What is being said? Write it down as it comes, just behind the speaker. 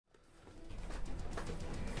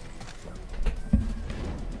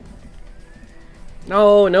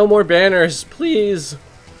No, no more banners, please.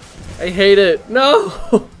 I hate it.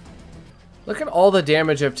 No! Look at all the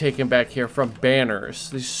damage I've taken back here from banners.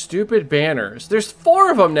 These stupid banners. There's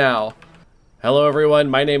 4 of them now! Hello everyone,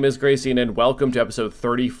 my name is Grayson and welcome to episode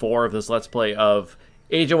 34 of this Let's Play of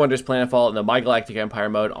Age of Wonders Planetfall in the My Galactic Empire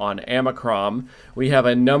mode on Amicrom. We have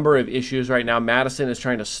a number of issues right now. Madison is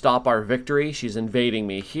trying to stop our victory. She's invading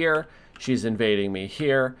me here. She's invading me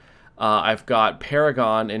here. I've got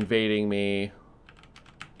Paragon invading me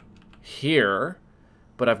here,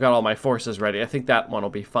 but I've got all my forces ready. I think that one will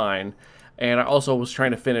be fine. And I also was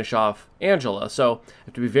trying to finish off Angela, so I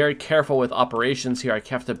have to be very careful with operations here. I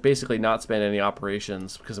have to basically not spend any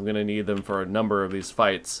operations because I'm going to need them for a number of these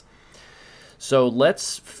fights. So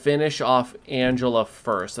let's finish off Angela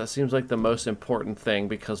first. That seems like the most important thing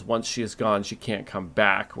because once she's gone, she can't come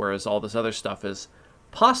back, whereas all this other stuff is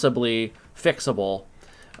possibly fixable.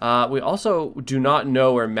 We also do not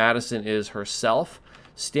know where Madison is herself.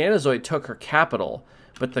 Stanazoid took her capital,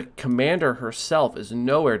 but the commander herself is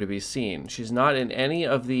nowhere to be seen. She's not in any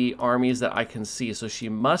of the armies that I can see, so she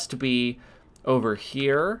must be over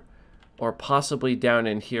here or possibly down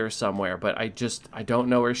in here somewhere, but I don't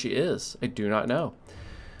know where she is. I do not know.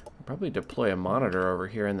 I'll probably deploy a monitor over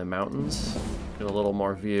here in the mountains, get a little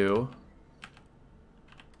more view.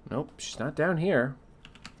 Nope, she's not down here.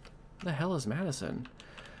 Where the hell is Madison?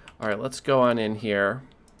 All right, let's go on in here.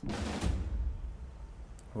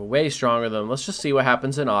 We're way stronger than them. Let's just see what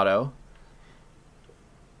happens in auto.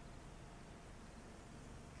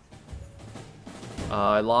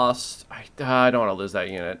 I lost. I don't want to lose that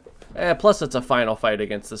unit. Plus, it's a final fight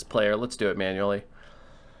against this player. Let's do it manually.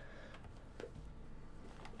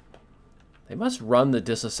 They must run the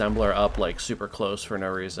disassembler up like super close for no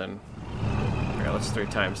reason. All right, let's 3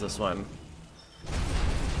 times this one.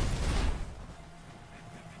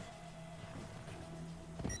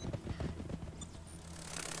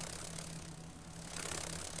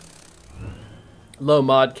 Low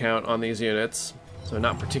mod count on these units, so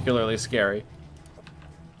not particularly scary.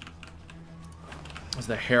 There's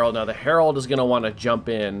the Herald. Now the Herald is going to want to jump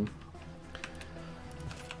in.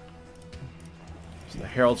 So the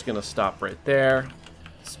Herald's going to stop right there.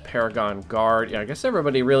 This Paragon Guard. Yeah, I guess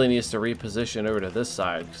everybody really needs to reposition over to this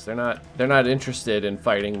side because they're not interested in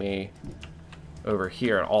fighting me over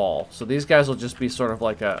here at all. So these guys will just be sort of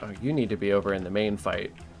like a, oh, you need to be over in the main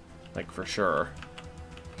fight, like for sure.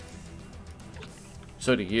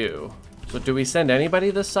 So do you. So do we send anybody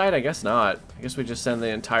this side? I guess not. I guess we just send the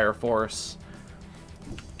entire force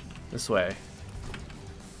this way.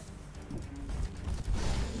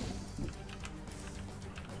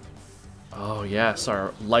 Oh yes,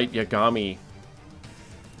 our light Yagami.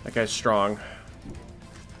 That guy's strong.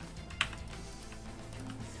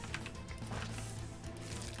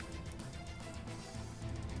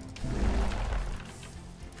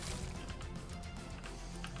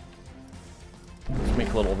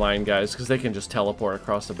 Make little line guys because they can just teleport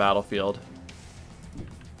across the battlefield.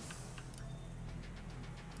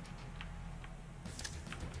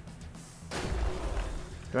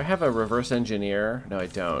 Do I have a reverse engineer? No, I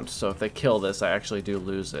don't. So if they kill this, I actually do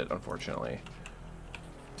lose it, unfortunately.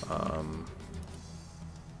 I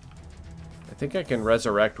think I can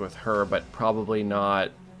resurrect with her, but probably not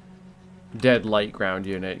dead light ground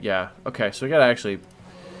unit. Yeah. Okay, so we gotta actually... Do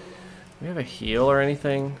we have a heal or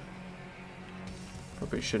anything?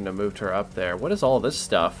 Probably shouldn't have moved her up there. What is all this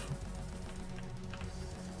stuff?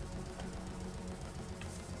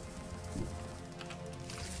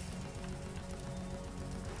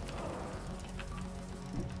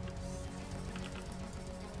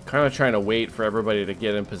 Kind of trying to wait for everybody to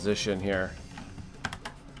get in position here.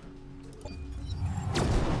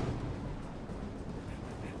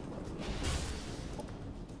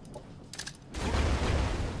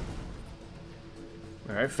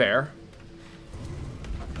 All right, fair.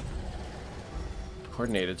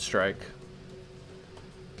 Coordinated strike.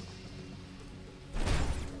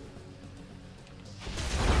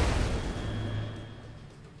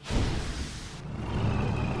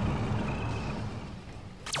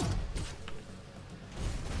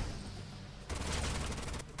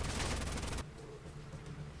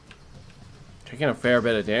 Taking a fair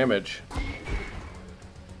bit of damage.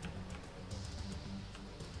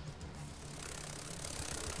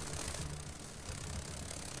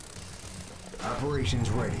 Operations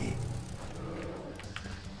ready.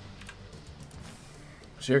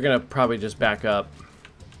 So you're gonna probably just back up.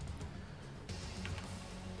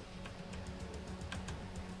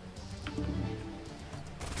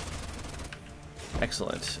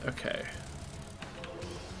 Excellent. Okay.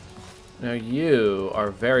 Now you are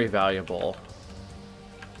very valuable.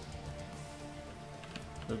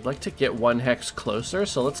 I'd like to get one hex closer,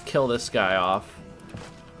 so let's kill this guy off.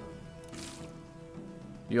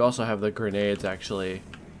 You also have the grenades, actually.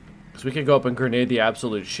 Because we could go up and grenade the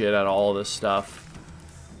absolute shit out of all this stuff.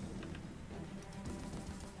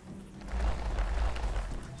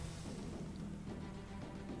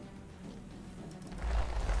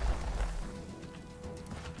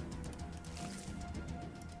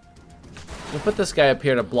 We'll put this guy up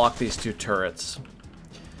here to block these two turrets.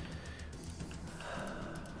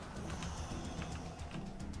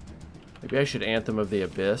 Maybe I should Anthem of the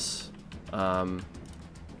Abyss.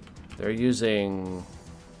 They're using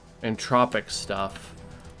entropic stuff.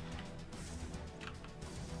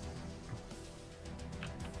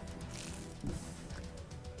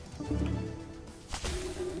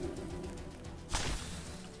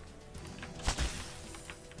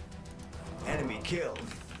 Enemy killed.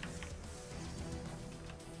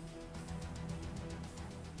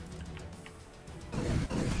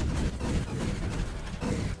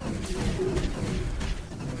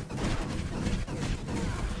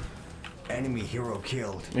 Enemy hero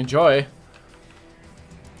killed. Enjoy.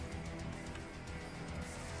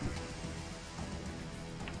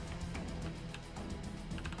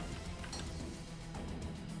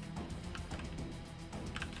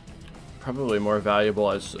 Probably more valuable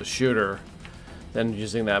as a shooter than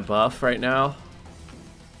using that buff right now.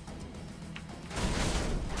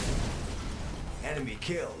 Enemy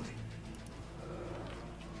killed.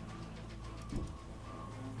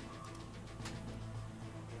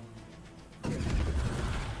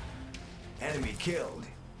 Enemy killed.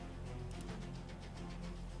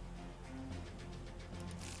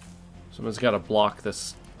 Someone's got to block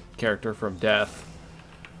this character from death.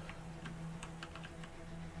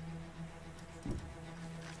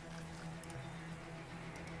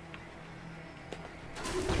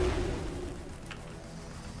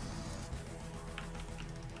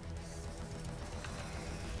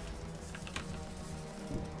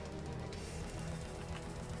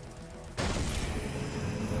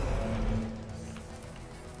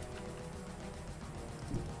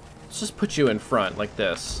 Let's just put you in front like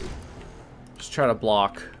this. Just try to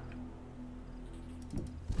block.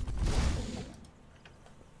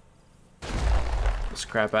 This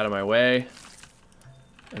crap out of my way.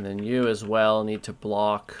 And then you as well need to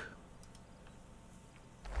block.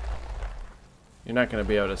 You're not going to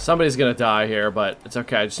be able to... Somebody's going to die here, but it's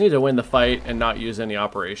okay. I just need to win the fight and not use any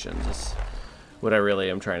operations. Is what I really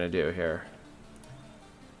am trying to do here.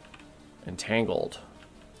 Entangled.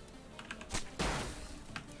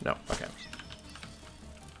 No, okay.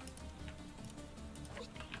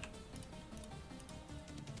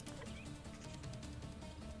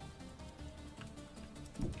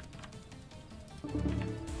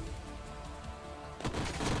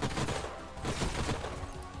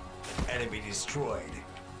 Enemy destroyed.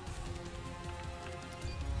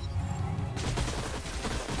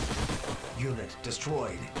 Unit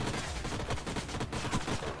destroyed.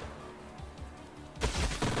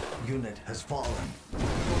 Unit has fallen.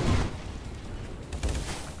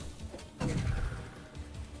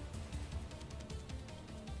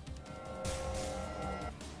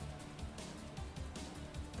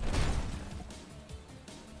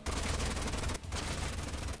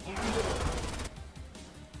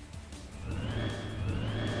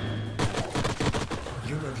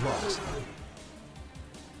 Unit lost.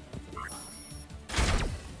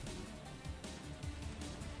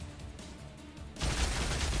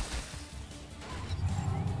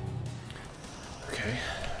 Okay.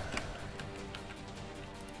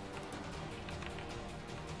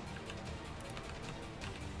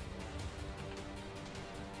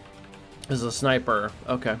 This is a sniper.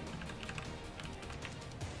 Okay.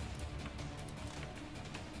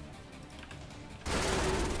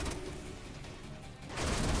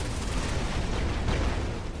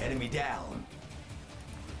 Enemy down.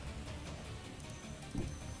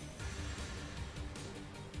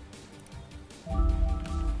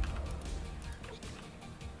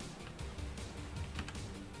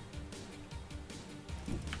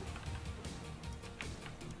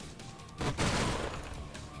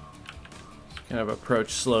 Kind of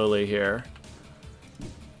approach slowly here.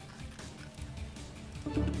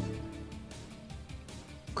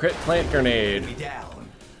 Crit plant grenade. Enemy down.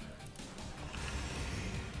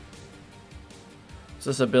 What's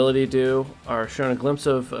this ability do? Are shown a glimpse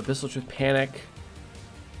of Abyssal Truth Panic.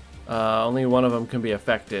 Only one of them can be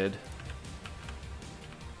affected.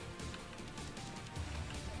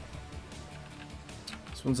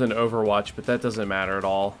 This one's an Overwatch, but that doesn't matter at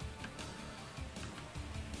all.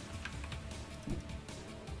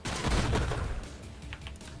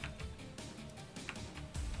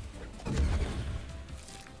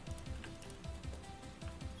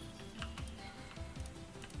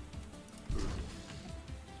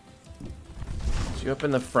 You up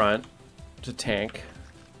in the front to tank.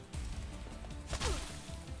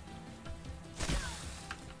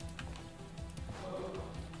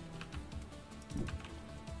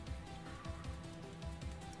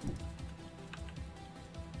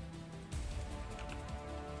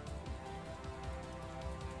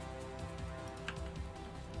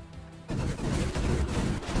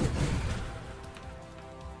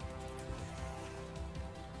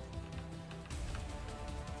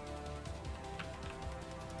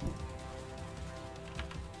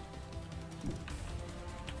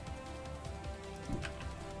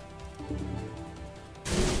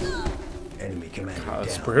 Enemy commander Oh,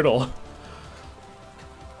 that's down. brutal.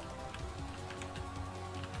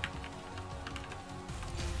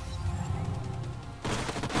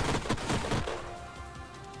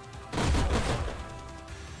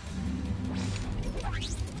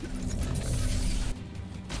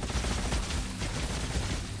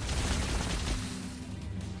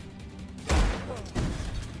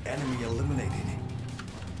 Enemy eliminated.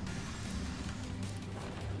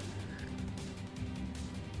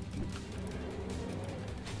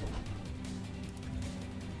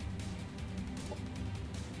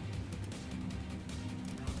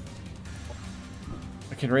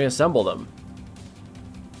 I can reassemble them.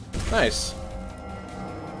 Nice.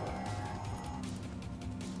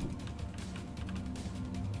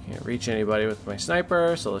 Can't reach anybody with my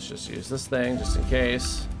sniper, so let's just use this thing just in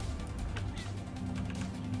case.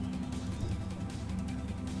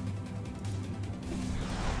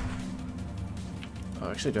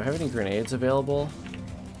 Oh, actually, do I have any grenades available?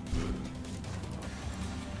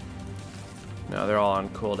 No, they're all on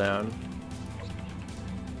cooldown.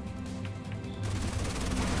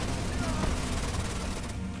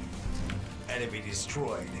 Enemy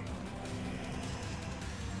destroyed.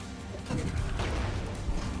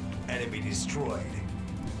 Enemy destroyed.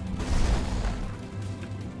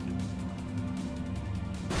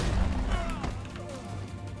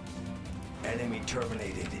 Enemy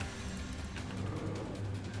terminated.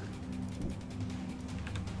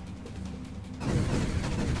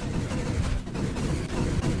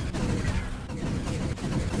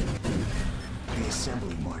 The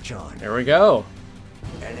assembly march on. There we go.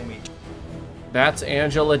 Enemy. That's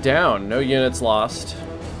Angela down. No units lost.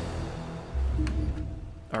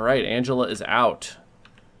 Alright, Angela is out.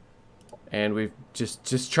 And we've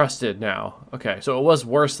just trusted now. Okay, so it was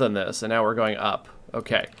worse than this, and now we're going up.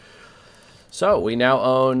 Okay. So, we now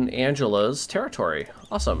own Angela's territory.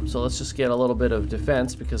 Awesome. So let's just get a little bit of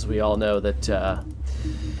defense, because we all know that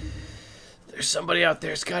there's somebody out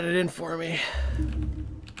there's got it in for me.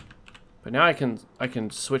 But now I can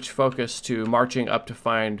switch focus to marching up to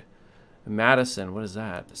find Madison. What is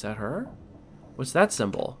that? Is that her? What's that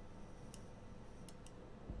symbol?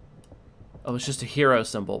 Oh, it's just a hero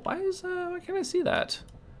symbol. Why can't I see that?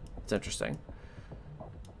 It's interesting.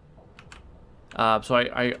 So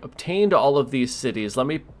I obtained all of these cities. Let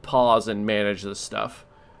me pause and manage this stuff.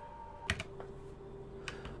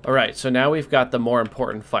 Alright, so now we've got the more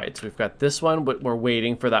important fights. We've got this one, but we're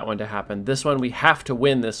waiting for that one to happen. This one, we have to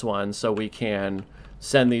win this one so we can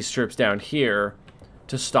send these troops down here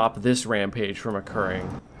to stop this rampage from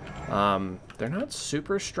occurring. They're not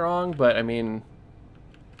super strong, but I mean,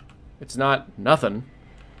 it's not nothing.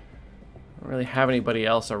 I don't really have anybody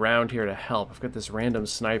else around here to help. I've got this random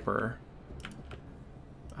sniper.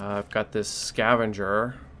 I've got this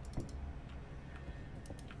scavenger.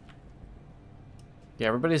 Yeah,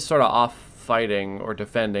 everybody's sort of off fighting or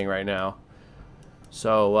defending right now.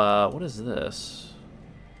 So, what is this?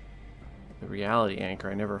 The reality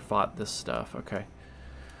anchor. I never fought this stuff. Okay.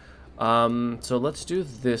 So let's do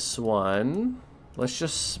this one. Let's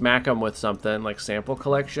just smack them with something like sample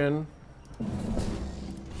collection.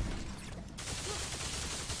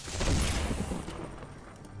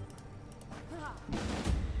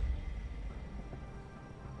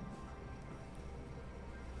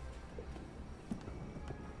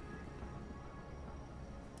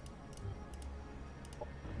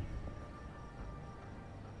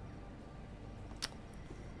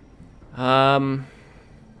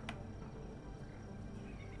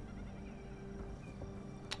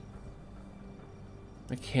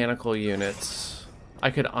 Mechanical units. I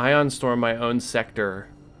could ion storm my own sector.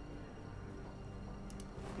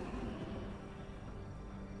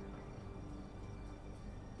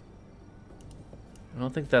 I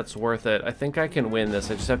don't think that's worth it. I think I can win this.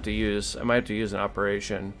 I just have to use... I might have to use an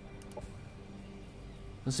operation.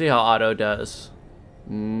 Let's see how Otto does.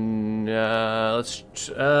 Let's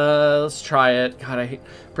try it. God,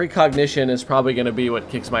 precognition is probably going to be what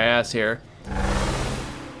kicks my ass here.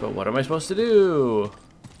 But what am I supposed to do?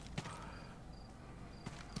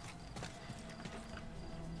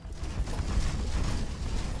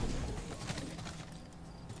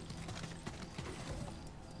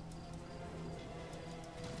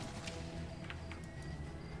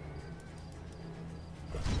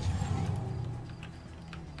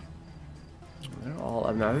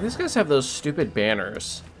 No, these guys have those stupid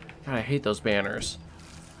banners. God, I hate those banners.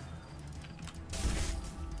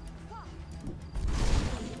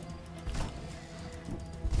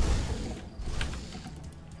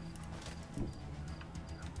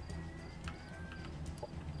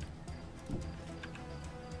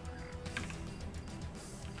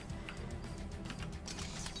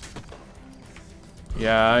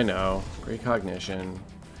 Yeah, I know. Precognition.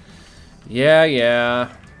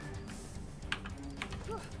 Yeah.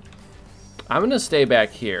 I'm gonna stay back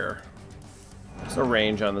here. There's a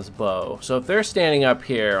range on this bow. So if they're standing up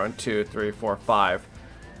here on 2, 3, 4, 5,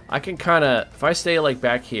 I can kind of, if I stay like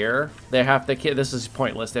back here, they have to, this is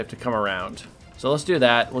pointless, they have to come around. So let's do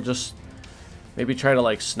that. We'll just maybe try to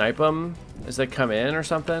like snipe them as they come in or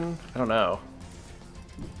something. I don't know.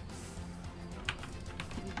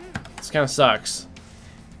 This kind of sucks.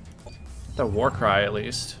 The war cry at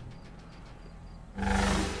least.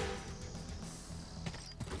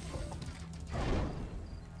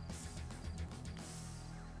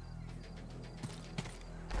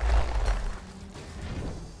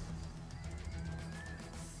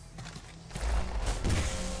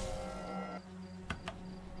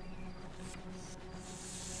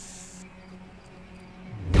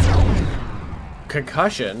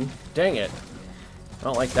 Concussion? Dang it. I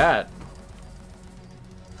don't like that.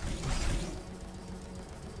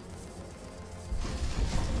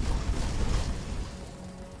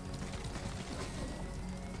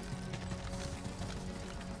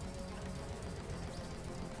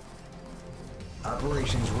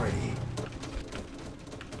 Operations ready.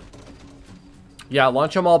 Yeah,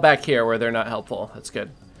 launch them all back here where they're not helpful. That's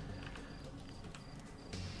good.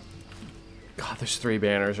 God, there's 3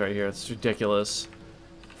 banners right here. It's ridiculous.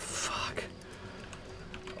 Fuck.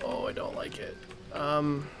 Oh, I don't like it.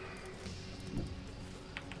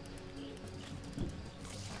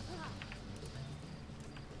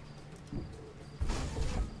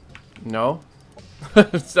 No?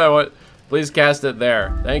 So what? Please cast it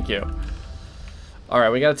there. Thank you.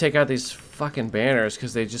 Alright, we gotta take out these fucking banners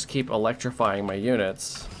because they just keep electrifying my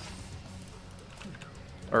units.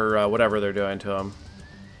 Or whatever they're doing to them.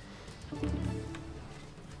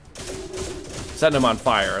 Setting them on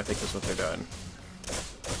fire, I think is what they're doing.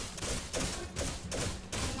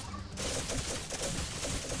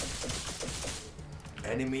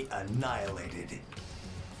 Enemy annihilated.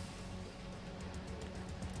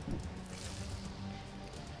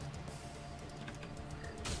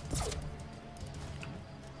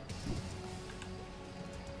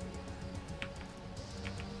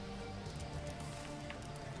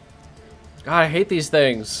 God, I hate these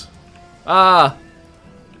things. Ah!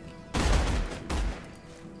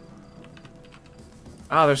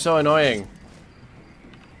 Ah, they're so annoying.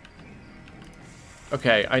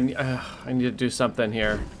 Okay, I need to do something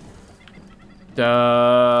here.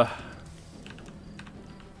 Duh.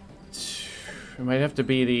 It might have to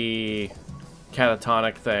be the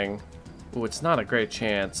catatonic thing. Ooh, it's not a great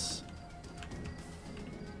chance.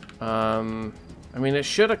 I mean, it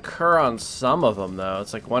should occur on some of them, though.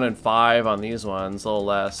 It's like 1 in 5 on these ones, a little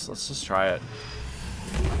less. Let's just try it.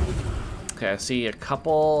 Okay, I see a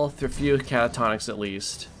few catatonics at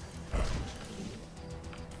least.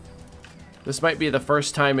 This might be the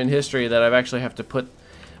first time in history that I've actually have to put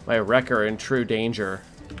my wrecker in true danger.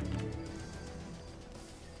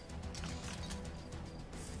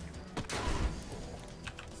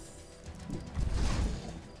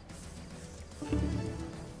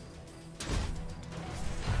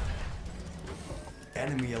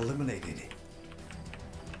 Enemy eliminated.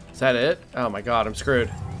 Is that it? Oh my god, I'm screwed.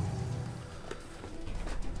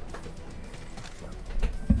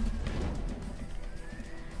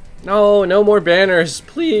 No, no more banners,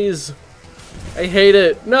 please. I hate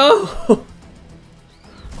it. No!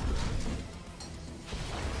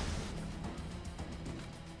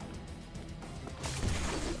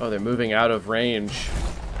 Oh, they're moving out of range.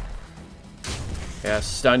 Yeah,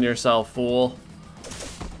 stun yourself, fool.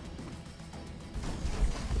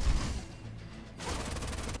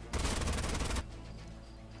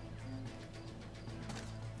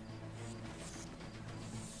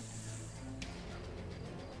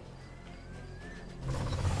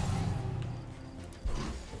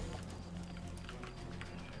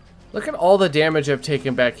 Look at all the damage I've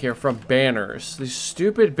taken back here from banners. These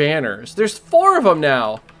stupid banners. There's 4 of them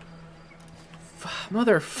now.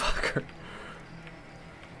 Motherfucker.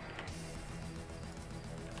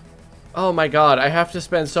 Oh my god, I have to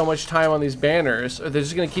spend so much time on these banners, or they're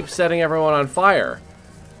just gonna keep setting everyone on fire.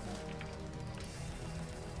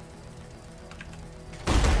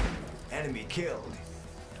 Enemy killed.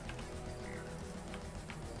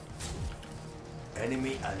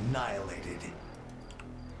 Enemy annihilated.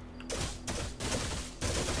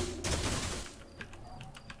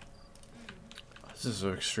 This is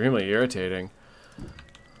extremely irritating.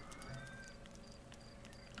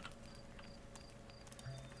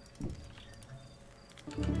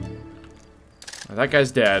 That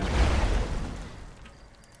guy's dead.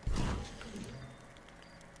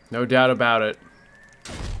 No doubt about it.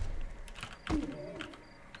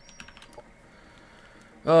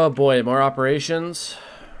 Oh boy, more operations.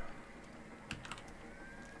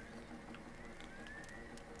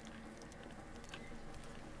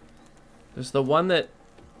 There's the one that,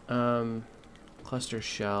 cluster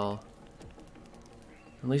shell.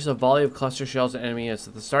 Unleash a volley of cluster shells at enemy units.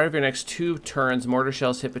 At the start of your next 2 turns, mortar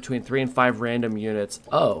shells hit between 3 and 5 random units.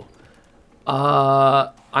 Oh.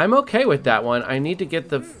 I'm okay with that one. I need to get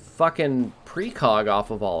the fucking precog off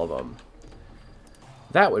of all of them.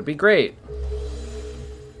 That would be great.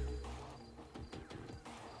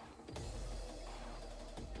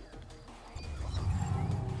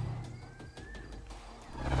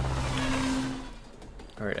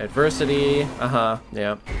 Alright, adversity.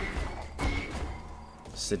 Yeah.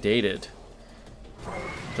 Sedated.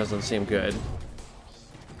 Doesn't seem good.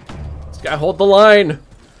 This guy, hold the line!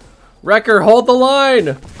 Wrecker, hold the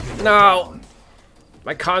line! No!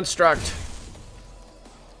 My construct.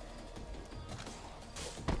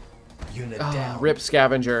 Unit down. Rip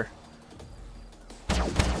scavenger.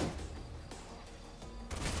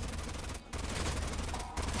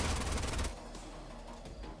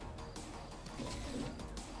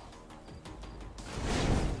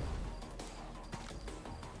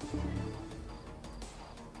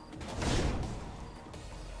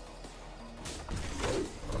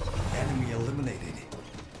 Enemy eliminated.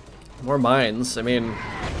 More mines. I mean,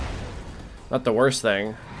 not the worst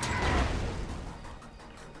thing.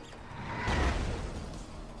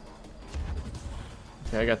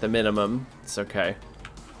 Okay, I got the minimum. It's okay.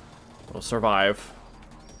 We'll survive.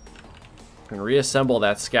 I can reassemble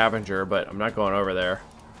that scavenger, but I'm not going over there.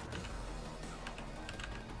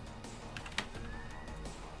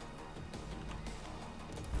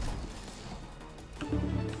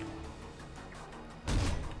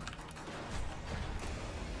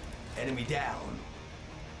 Enemy down.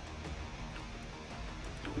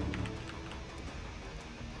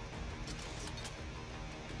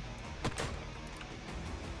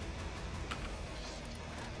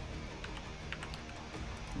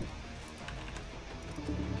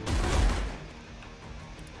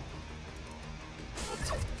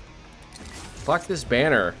 Fuck this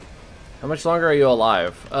banner. How much longer are you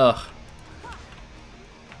alive? Ugh.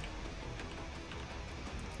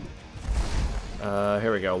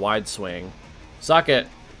 Here we go. Wide swing. Suck it.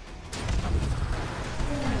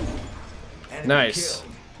 Enemy Nice.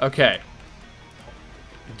 killed. Okay.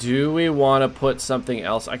 Do we want to put something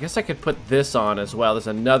else? I guess I could put this on as well. There's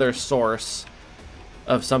another source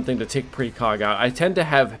of something to take precog out. I tend to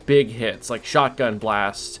have big hits like shotgun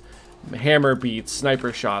blast, hammer beats,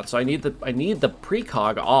 sniper shots. So I need the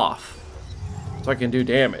precog off so I can do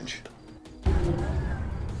damage.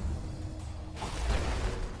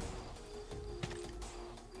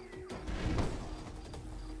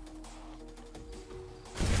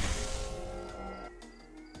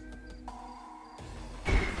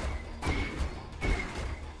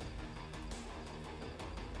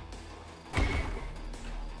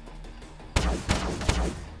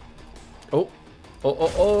 Oh, oh,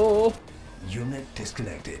 oh, oh. Unit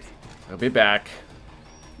disconnected. I'll be back.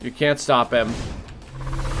 You can't stop him.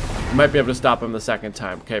 You might be able to stop him the second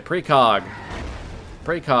time. Okay, precog.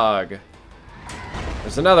 Precog.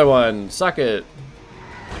 There's another one. Suck it.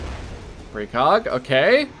 Precog.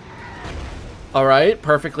 Okay. Alright,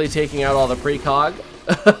 perfectly taking out all the precog.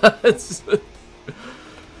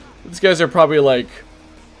 These guys are probably like,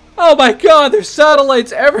 oh my god, there's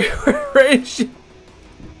satellites everywhere. Right?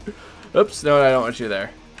 Oops, no, I don't want you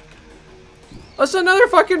there. That's another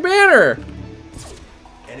fucking banner!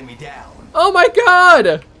 Enemy down. Oh my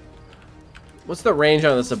god! What's the range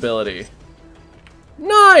on this ability?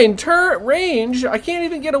 9 turn range? I can't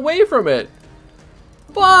even get away from it.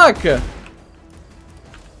 Fuck!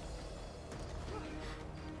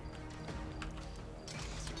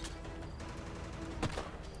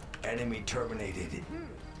 Enemy terminated.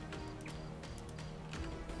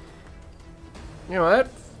 You know what?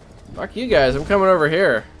 Fuck you guys, I'm coming over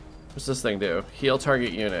here. What's this thing do? Heal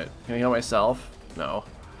target unit. Can I heal myself? No.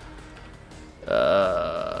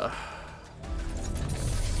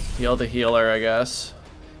 Heal the healer, I guess.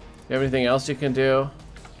 You have anything else you can do?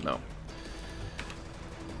 No.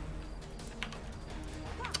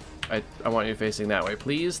 I want you facing that way,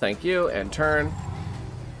 please. Thank you. And turn.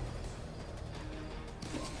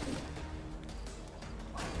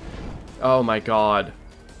 Oh my god.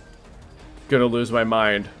 Gonna lose my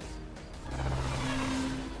mind.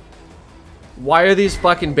 Why are these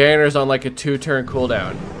fucking banners on like a 2-turn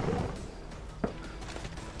cooldown?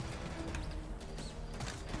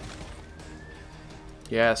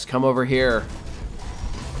 Yes, come over here.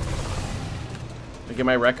 Did I get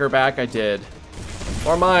my wrecker back? I did.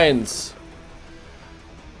 More mines.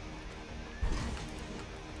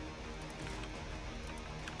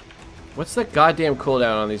 What's the goddamn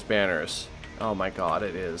cooldown on these banners? Oh my god,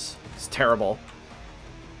 it is. It's terrible.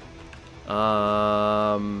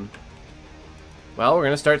 Well, we're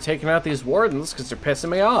gonna start taking out these wardens because they're pissing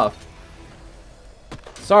me off.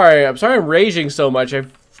 Sorry, I'm sorry I'm raging so much.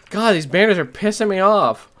 God, these banners are pissing me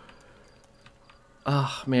off.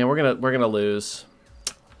 Oh man, we're gonna lose.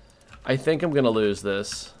 I think I'm gonna lose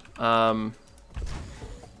this.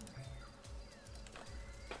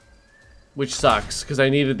 Which sucks, because I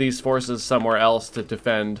needed these forces somewhere else to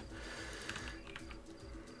defend.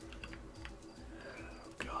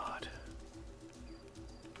 Oh, God.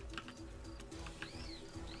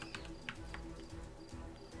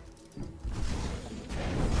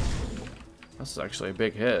 This is actually a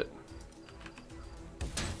big hit.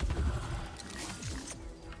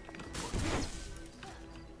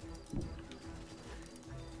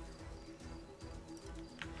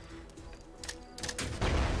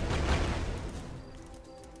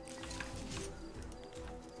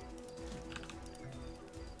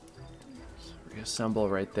 Reassemble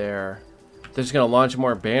right there. They're just gonna launch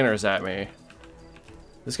more banners at me.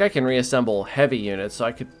 This guy can reassemble heavy units, so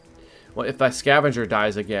I could... Well, if my scavenger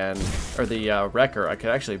dies again, or the wrecker, I could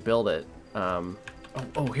actually build it. Oh,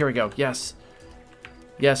 here we go. Yes.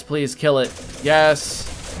 Yes, please kill it. Yes.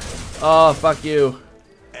 Oh, fuck you.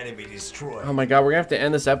 Enemy destroyed. Oh my god, we're gonna have to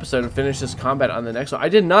end this episode and finish this combat on the next one. I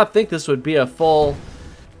did not think this would be a full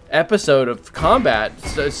episode of combat.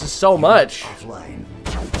 It's just so much. Offline.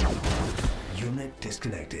 Unit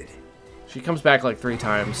disconnected. She comes back like 3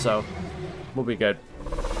 times, so we'll be good.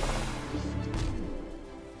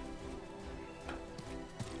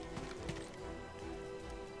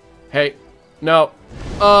 Hey. No.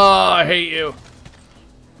 Oh, I hate you.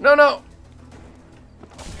 No, no.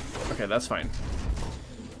 Okay, that's fine.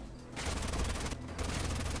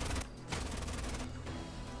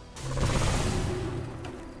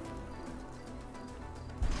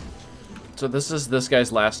 So this is this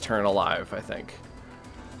guy's last turn alive, I think.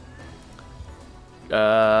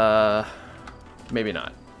 Maybe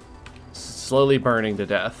not. Slowly burning to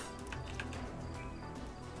death.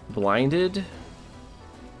 Blinded?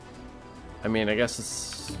 I mean, I guess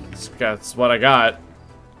it's what I got.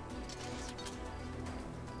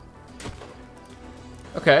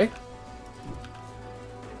 Okay.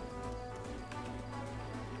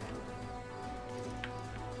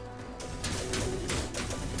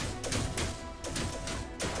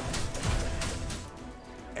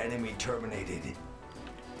 Enemy terminated.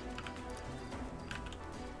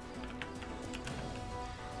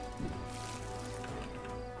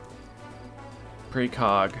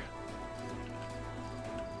 Precog.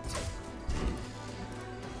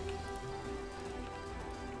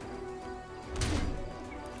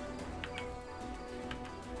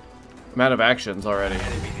 I'm out of actions already.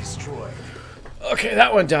 Enemy destroyed. Okay,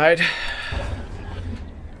 that one died.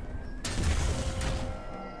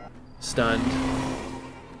 Stunned.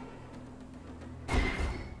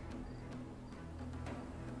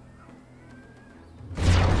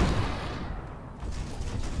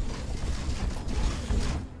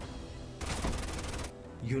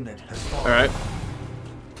 Unit has fallen. All right.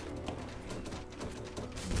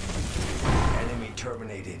 Enemy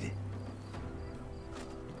terminated.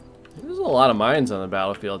 There's a lot of mines on the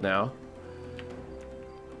battlefield now.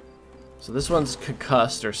 So this one's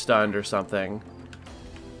concussed or stunned or something.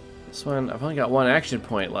 This one, I've only got 1 action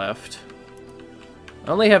point left.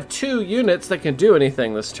 I only have 2 units that can do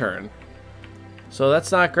anything this turn. So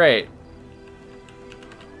that's not great.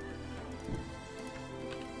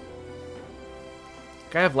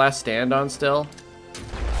 Can I have last stand on still?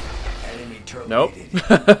 Enemy Nope.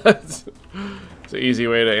 terminated. It's an easy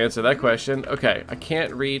way to answer that question. Okay, I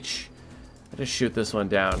can't reach. I just shoot this one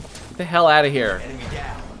down. Get the hell out of here. Enemy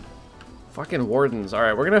down. Fucking wardens.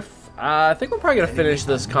 Alright, we're gonna... I think we're probably gonna finish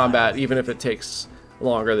this combat even if it takes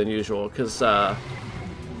longer than usual, because I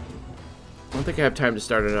don't think I have time to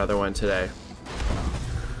start another one today.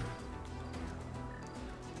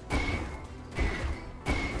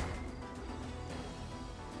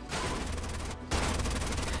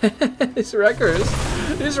 These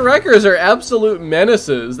wreckers are absolute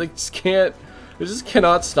menaces. They just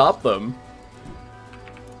cannot stop them.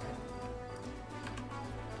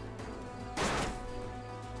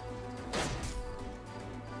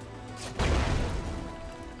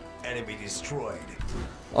 Enemy destroyed.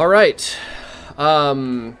 All right,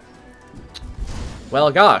 Well,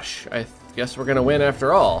 gosh. I guess we're gonna win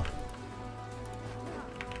after all.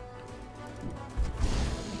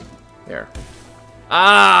 There.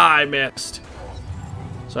 Ah, I missed.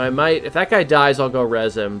 So I might... If that guy dies, I'll go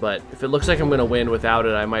res him. But if it looks like I'm gonna win without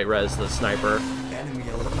it, I might res the sniper. Enemy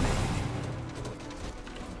eliminated.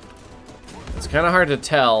 It's kind of hard to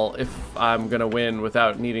tell if I'm gonna win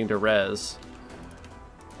without needing to res.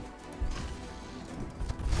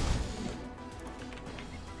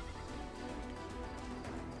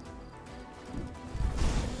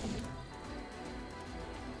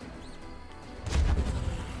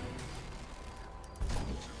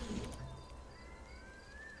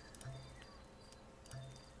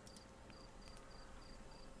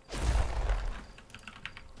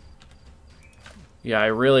 Yeah, I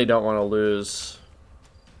really don't want to lose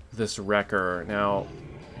this wrecker. Now,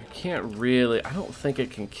 you can't really... I don't think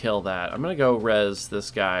it can kill that. I'm going to go res this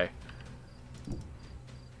guy.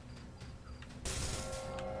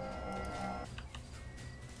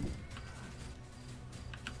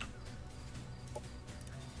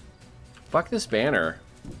 Fuck this banner.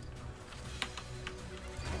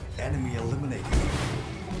 Enemy eliminated.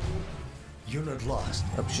 Unit lost.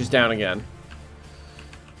 Oh, she's down again.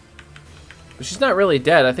 But she's not really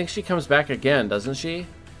dead. I think she comes back again, doesn't she?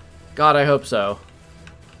 God, I hope so.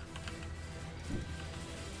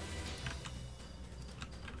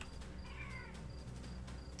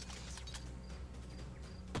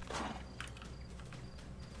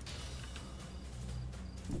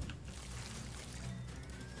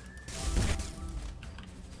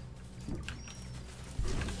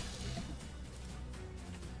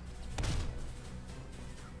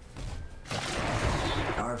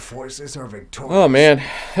 Our forces are victorious. Oh man,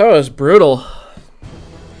 that was brutal.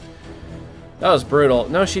 That was brutal.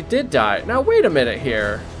 No, she did die. Now wait a minute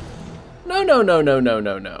here. No, no, no, no, no,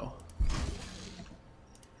 no, no.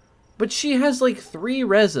 But she has like 3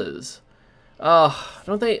 reses.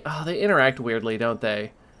 Don't they? Oh, they interact weirdly, don't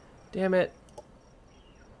they? Damn it.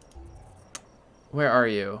 Where are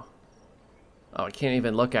you? Oh, I can't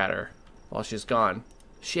even look at her while she's gone.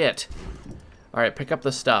 Shit. Alright, pick up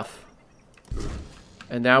the stuff.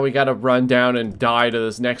 And now we gotta run down and die to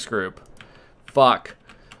this next group. Fuck.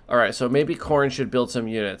 Alright, so maybe Corn should build some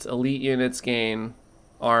units. Elite units gain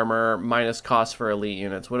armor, minus cost for elite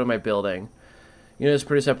units. What am I building? Units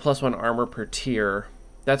produce at +1 armor per tier.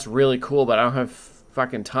 That's really cool, but I don't have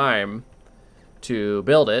fucking time to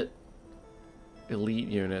build it. Elite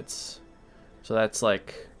units. So that's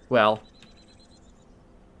like, well,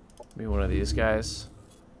 maybe one of these guys.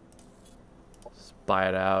 Let's buy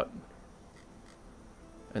it out.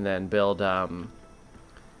 And then build, I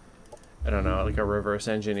don't know, like a reverse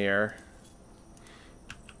engineer.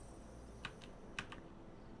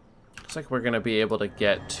 Looks like we're going to be able to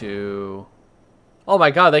get to... Oh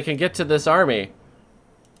my god, they can get to this army.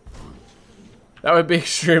 That would be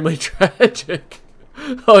extremely tragic.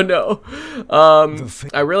 Oh no.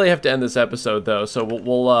 I really have to end this episode though, so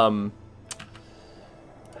we'll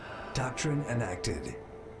Doctrine enacted.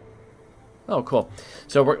 Oh, cool.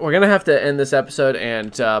 So we're going to have to end this episode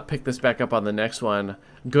and pick this back up on the next one.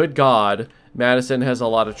 Good God, Madison has a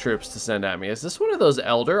lot of troops to send at me. Is this one of those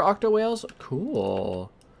Elder Octowhales?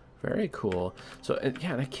 Cool. Very cool. So,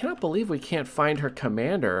 yeah, and I cannot believe we can't find her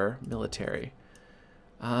commander, military.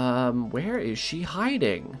 Where is she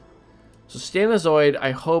hiding? So Stanozoid,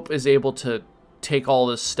 I hope, is able to take all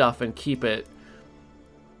this stuff and keep it.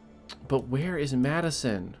 But where is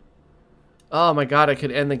Madison? Oh my god, I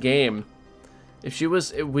could end the game. If she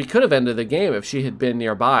was... We could have ended the game if she had been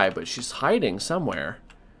nearby, but she's hiding somewhere.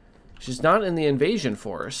 She's not in the invasion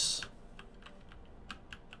force.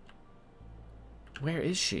 Where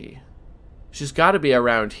is she? She's got to be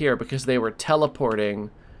around here because they were teleporting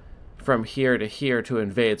from here to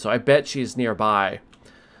invade. So I bet she's nearby.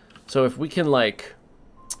 So if we can, like,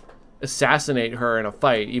 assassinate her in a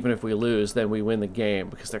fight, even if we lose, then we win the game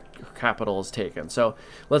because their capital is taken. So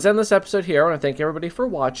let's end this episode here. I want to thank everybody for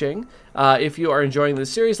watching. If you are enjoying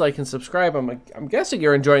this series, like and subscribe. I'm guessing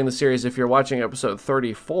you're enjoying the series if you're watching episode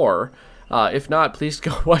 34. If not, please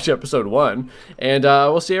go watch episode 1. And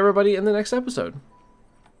we'll see everybody in the next episode.